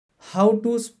How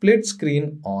to split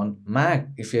screen on Mac.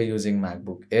 If you're using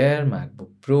MacBook Air, MacBook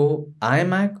Pro,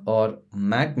 iMac or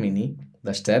Mac Mini,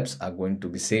 the steps are going to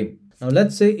be same. Now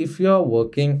let's say if you're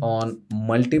working on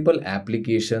multiple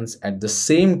applications at the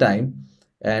same time,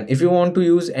 and if you want to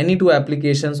use any two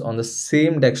applications on the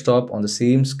same desktop on the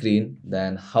same screen,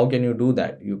 then how can you do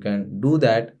that? You can do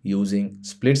that using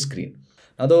split screen.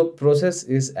 Now the process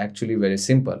is actually very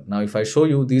simple. Now if I show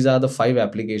you, these are the 5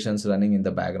 applications running in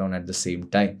the background at the same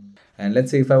time. And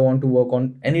let's say if I want to work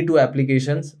on any two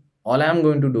applications, all I'm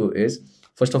going to do is,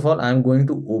 first of all, I'm going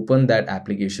to open that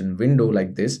application window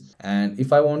like this. And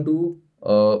if I want to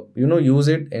use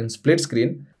it in split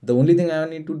screen, the only thing I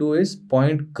need to do is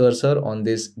point cursor on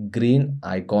this green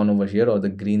icon over here, or the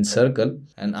green circle.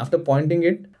 And after pointing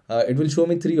it, it will show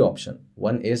me 3 options.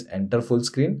 One is enter full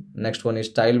screen, next one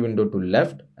is tile window to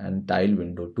left and tile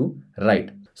window to right.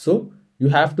 So you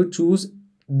have to choose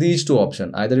these 2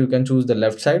 options. Either you can choose the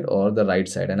left side or the right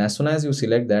side. And as soon as you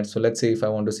select that, so let's say if I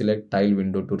want to select tile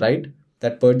window to right,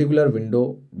 that particular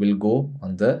window will go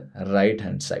on the right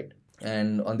hand side.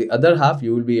 And on the other half,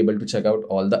 you will be able to check out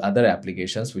all the other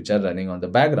applications which are running on the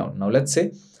background. Now let's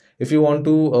say if you want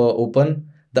to open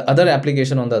the other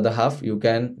application on the other half, you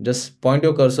can just point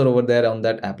your cursor over there on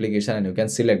that application and you can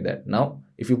select that. Now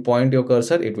if you point your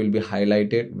cursor, it will be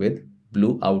highlighted with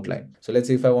blue outline. So let's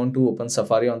say if I want to open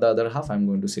Safari on the other half, I'm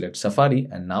going to select Safari,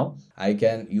 and now I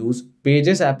can use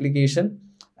Pages application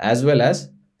as well as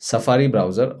Safari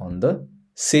browser on the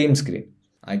same screen.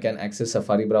 I can access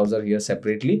Safari browser here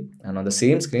separately, and on the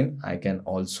same screen I can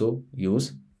also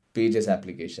use Pages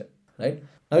application, right?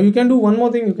 Now you can do one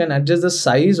more thing. You can adjust the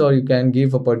size, or you can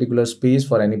give a particular space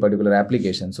for any particular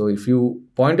application. So if you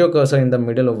point your cursor in the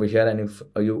middle over here, and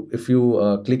if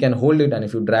you click and hold it, and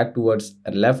if you drag towards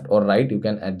left or right, you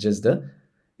can adjust the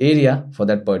area for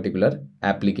that particular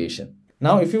application.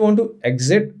 Now if you want to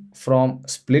exit from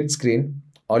split screen,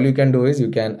 all you can do is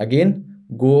you can again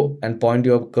go and point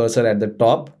your cursor at the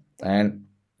top, and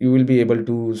you will be able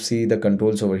to see the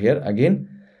controls over here. Again,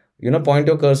 point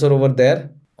your cursor over there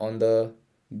on the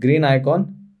green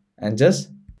icon and just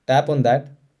tap on that,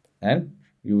 and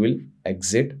you will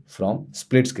exit from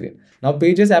split screen. Now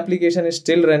Pages application is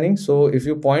still running, so if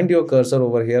you point your cursor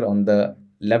over here on the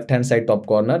left hand side top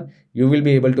corner, you will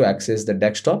be able to access the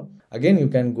desktop. Again, you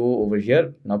can go over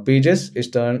here. Now Pages is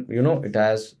turned, it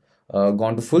has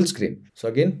gone to full screen. So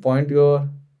again, point your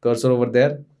cursor over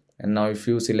there, and now if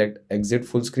you select exit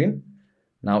full screen,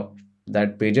 now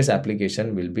that Pages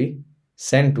application will be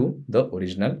sent to the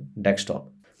original desktop.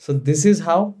 So this is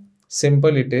how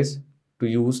simple it is to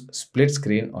use split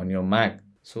screen on your Mac.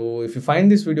 So if you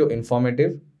find this video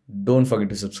informative, don't forget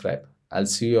to subscribe. I'll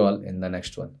see you all in the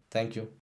next one. Thank you.